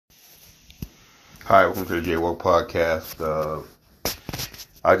Hi, welcome to the J Walk Podcast.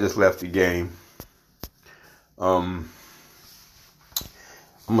 I just left the game. I'm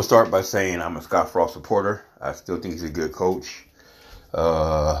gonna start by saying I'm a Scott Frost supporter. I still think he's a good coach.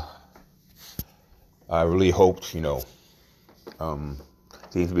 Uh, I really hoped, things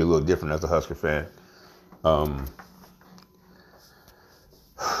would be a little different as a Husker fan. Um,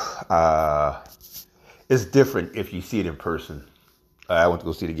 uh, it's different if you see it in person. I went to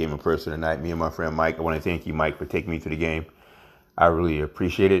go see the game in person tonight. Me and my friend Mike. I want to thank you, Mike, for taking me to the game. I really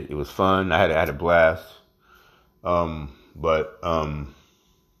appreciate it. It was fun. I had a blast. But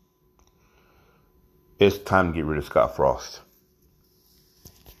it's time to get rid of Scott Frost.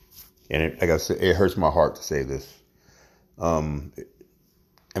 And like I said, it hurts my heart to say this. Um,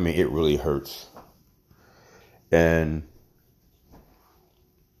 it really hurts. And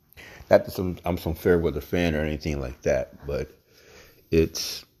not that I'm some fair weather fan or anything like that, but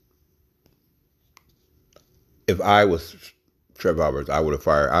it's if I was Trev Alberts,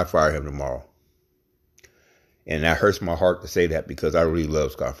 I'd fire him tomorrow. And that hurts my heart to say that because I really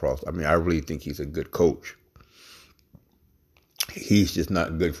love Scott Frost. I really think he's a good coach. He's just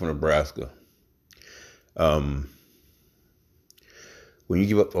not good for Nebraska. When you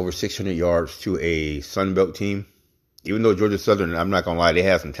give up over 600 yards to a Sun Belt team, even though Georgia Southern, I'm not gonna lie, they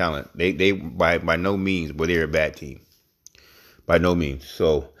have some talent. They by no means were they a bad team. By no means.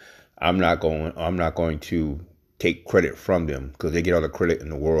 So I'm not going to take credit from them because they get all the credit in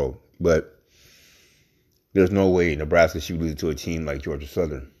the world. But there's no way Nebraska should lose to a team like Georgia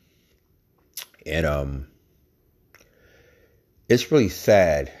Southern. And it's really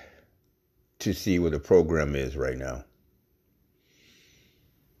sad to see where the program is right now.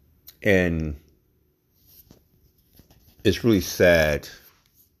 And it's really sad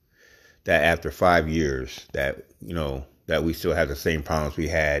that after 5 years that we still have the same problems we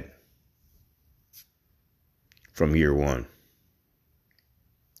had from year one.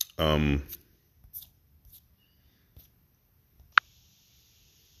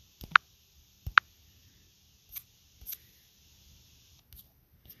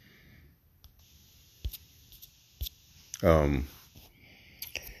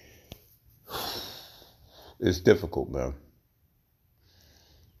 It's difficult, man.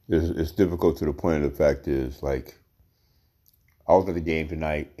 It's difficult to the point of the fact is, like, I was at the game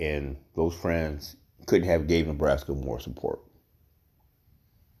tonight, and those friends couldn't have gave Nebraska more support.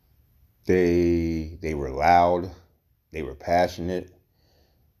 They were loud, they were passionate.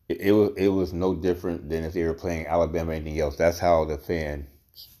 It was no different than if they were playing Alabama or anything else. That's how the fan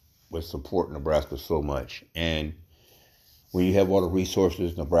would support Nebraska so much. And when you have all the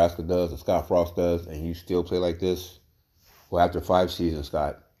resources Nebraska does, and Scott Frost does, and you still play like this, well, after 5 seasons,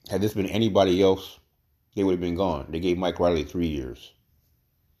 Scott, had this been anybody else, they would have been gone. They gave Mike Riley 3 years.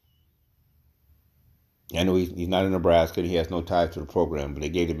 I know he's not in Nebraska and he has no ties to the program, but they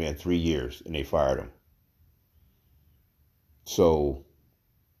gave the man 3 years and they fired him. So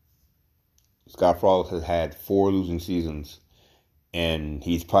Scott Frost has had 4 losing seasons, and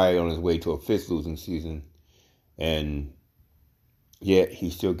he's probably on his way to a 5th losing season. And yet he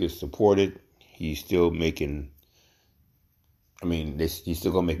still gets supported. He's still making. He's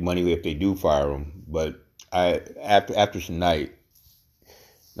still gonna make money if they do fire him. But after tonight,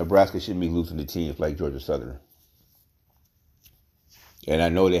 Nebraska shouldn't be losing to teams like Georgia Southern. And I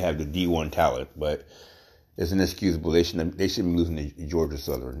know they have the D1 talent, but it's inexcusable. They shouldn't be losing to Georgia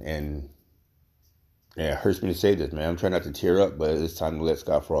Southern. And yeah, it hurts me to say this, man. I'm trying not to tear up, but it's time to let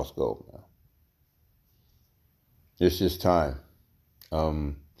Scott Frost go, man. It's just time.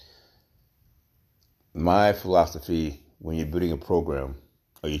 My philosophy when you're building a program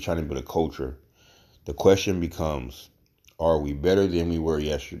or you're trying to build a culture, the question becomes, are we better than we were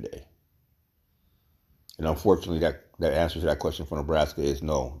yesterday? And unfortunately, that answer to that question for Nebraska is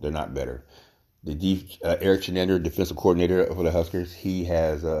no, they're not better. Eric Chinander, defensive coordinator for the Huskers, he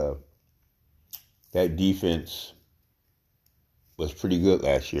has that defense was pretty good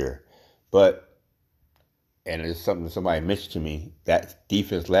last year. And it's something somebody mentioned to me, that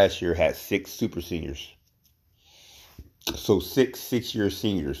defense last year had 6 super seniors. So 6 six-year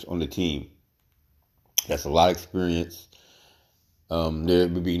seniors on the team. That's a lot of experience. There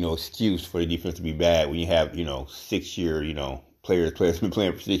would be no excuse for the defense to be bad when you have, 6-year, players been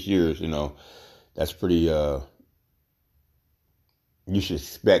playing for 6 years, that's pretty, you should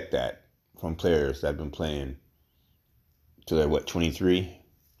expect that from players that have been playing till they're 23,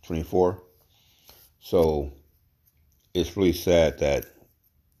 24. So it's really sad that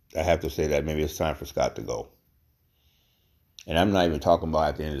I have to say that maybe it's time for Scott to go. And I'm not even talking about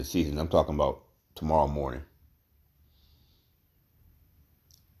at the end of the season. I'm talking about tomorrow morning.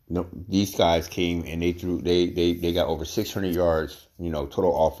 No, these guys came and they got over 600 yards,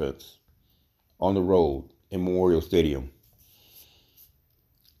 total offense on the road in Memorial Stadium.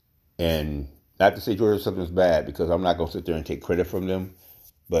 And not to say Georgia Southern's bad, because I'm not going to sit there and take credit from them,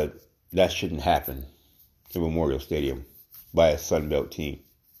 but that shouldn't happen in Memorial Stadium by a Sun Belt team.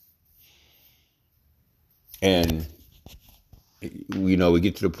 And, we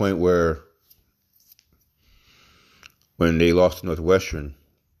get to the point where when they lost to Northwestern,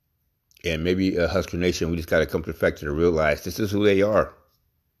 and maybe a Husker Nation, we just got to come to the fact to realize this is who they are.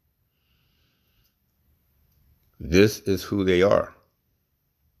 This is who they are.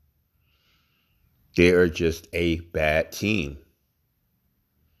 They are just a bad team.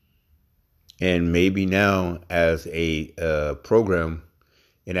 And maybe now, as a program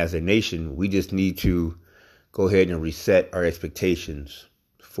and as a nation, we just need to go ahead and reset our expectations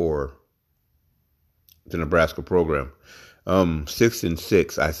for the Nebraska program.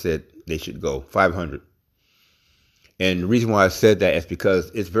 6-6, I said they should go 500. And the reason why I said that is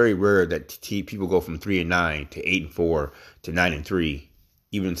because it's very rare that people go from 3-9 to 8-4 to 9-3,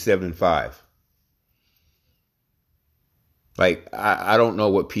 even 7-5. Like, I don't know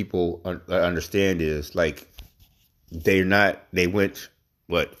what people understand is, like, they went,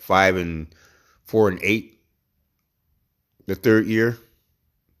 5-4-8 the third year.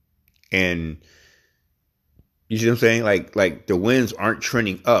 And you see what I'm saying? Like the wins aren't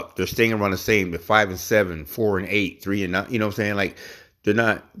trending up. They're staying around the same, the 5-7, 4-8, 3-9. You know what I'm saying? Like, they're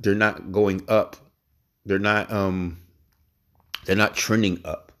not going up. They're not trending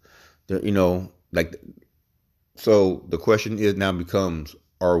up. They're, so the question now becomes,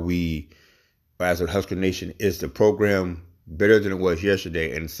 are we, as a Husker Nation, is the program better than it was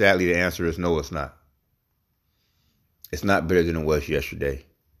yesterday? And sadly, the answer is no, it's not. It's not better than it was yesterday.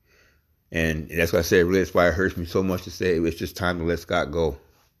 And that's why I said, really, that's why it hurts me so much to say it's just time to let Scott go.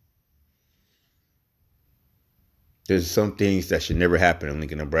 There's some things that should never happen in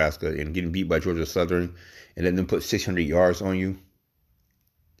Lincoln, Nebraska, and getting beat by Georgia Southern and letting them put 600 yards on you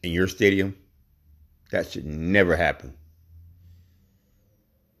in your stadium. That should never happen.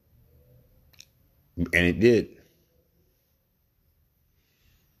 And it did.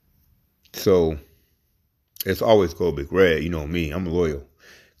 So it's always go Big Red. You know me, I'm loyal.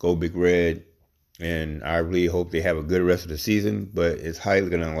 Go Big Red. And I really hope they have a good rest of the season, but it's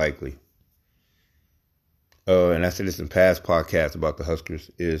highly unlikely. And I said this in past podcasts about the Huskers,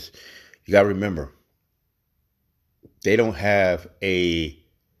 is you got to remember, they don't have a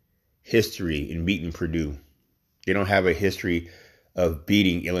history in beating Purdue. They don't have a history of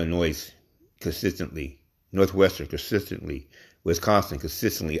beating Illinois consistently, Northwestern consistently, Wisconsin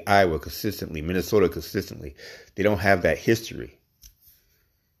consistently, Iowa consistently, Minnesota consistently. They don't have that history.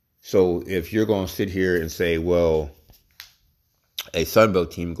 So if you're going to sit here and say, well, a Sun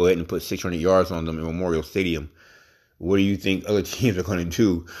Belt team, go ahead and put 600 yards on them in Memorial Stadium, what do you think other teams are going to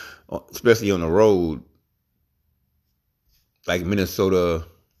do, especially on the road, like Minnesota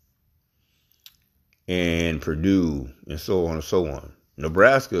and Purdue and so on and so on?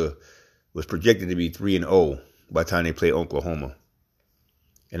 Nebraska was projected to be 3-0 by the time they play Oklahoma.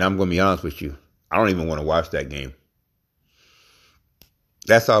 And I'm going to be honest with you, I don't even want to watch that game.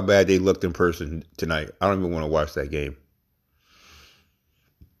 That's how bad they looked in person tonight. I don't even want to watch that game.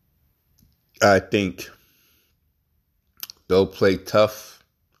 I think they'll play tough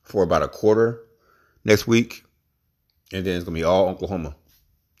for about a quarter next week, and then it's going to be all Oklahoma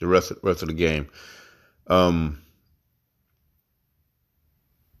the rest of the game.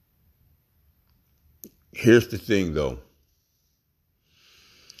 Here's the thing, though.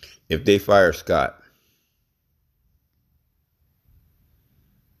 If they fire Scott,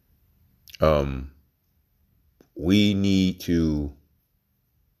 we need to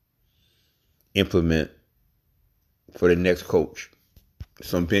implement for the next coach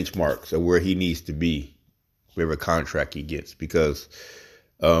some benchmarks of where he needs to be, whatever contract he gets, because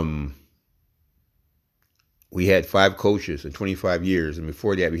we had 5 coaches in 25 years, and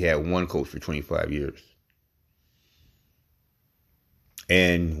before that we had 1 coach for 25 years.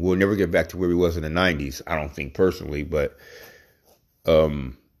 And we'll never get back to where we was in the 90s, I don't think personally, but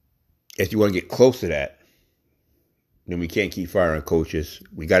if you want to get close to that, then we can't keep firing coaches.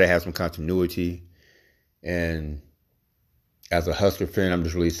 We got to have some continuity. And as a Husker fan, I'm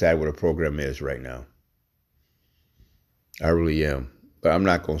just really sad where the program is right now. I really am. But I'm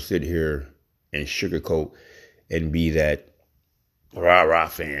not going to sit here and sugarcoat and be that rah-rah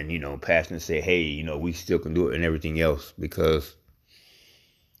fan, passionate, say, hey, we still can do it and everything else, because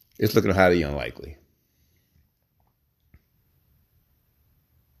it's looking highly unlikely.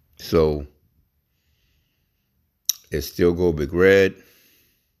 So it's still go Big Red.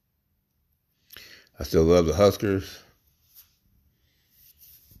 I still love the Huskers.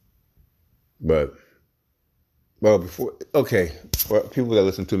 But, for people that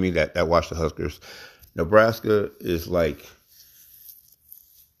listen to me that watch the Huskers, Nebraska is like,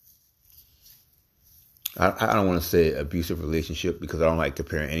 I don't want to say abusive relationship because I don't like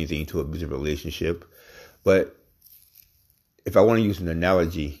comparing anything to abusive relationship. But if I want to use an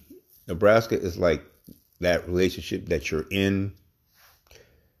analogy, Nebraska is like that relationship that you're in,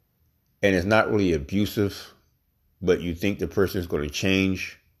 and it's not really abusive, but you think the person is going to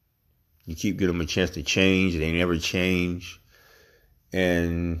change. You keep giving them a chance to change, they never change.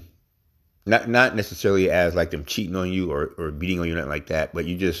 And not necessarily as like them cheating on you or beating on you, nothing like that, but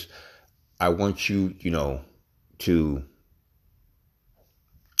I want you, to,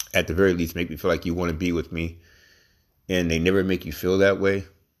 at the very least, make me feel like you want to be with me. And they never make you feel that way.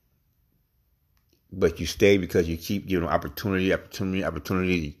 But you stay because you keep giving them opportunity, because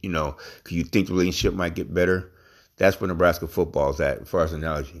you think the relationship might get better. That's where Nebraska football is at, as far as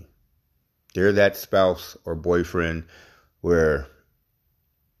analogy. They're that spouse or boyfriend where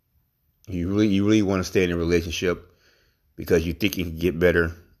you really want to stay in a relationship because you think it can get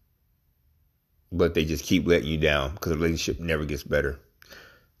better, but they just keep letting you down because the relationship never gets better.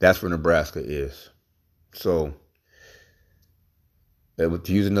 That's where Nebraska is. So,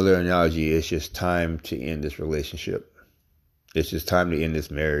 to use another analogy, it's just time to end this relationship. It's just time to end this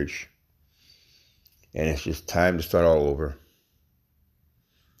marriage. And it's just time to start all over.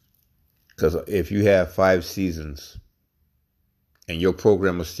 Because if you have 5 seasons and your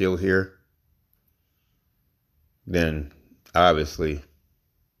program is still here, then obviously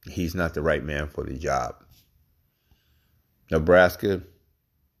he's not the right man for the job. Nebraska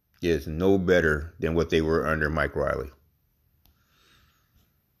is no better than what they were under Mike Riley.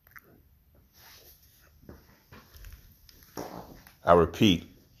 I repeat,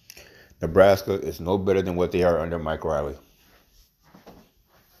 Nebraska is no better than what they are under Mike Riley.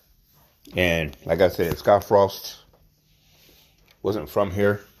 And like I said, if Scott Frost wasn't from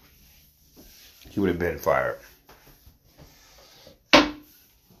here, he would have been fired.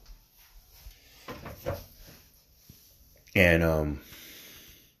 And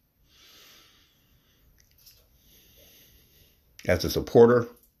as a supporter,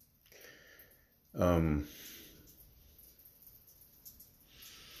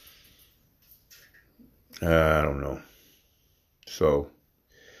 I don't know. So,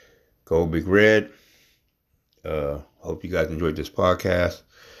 go Big Red. Hope you guys enjoyed this podcast.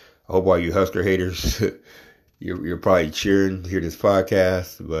 I hope all you Husker haters, you're probably cheering to hear this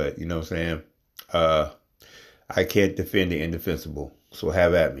podcast, but you know what I'm saying? I can't defend the indefensible, so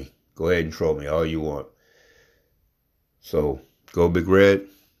have at me. Go ahead and troll me all you want. So, go Big Red,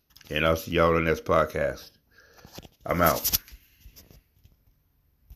 and I'll see y'all on the next podcast. I'm out.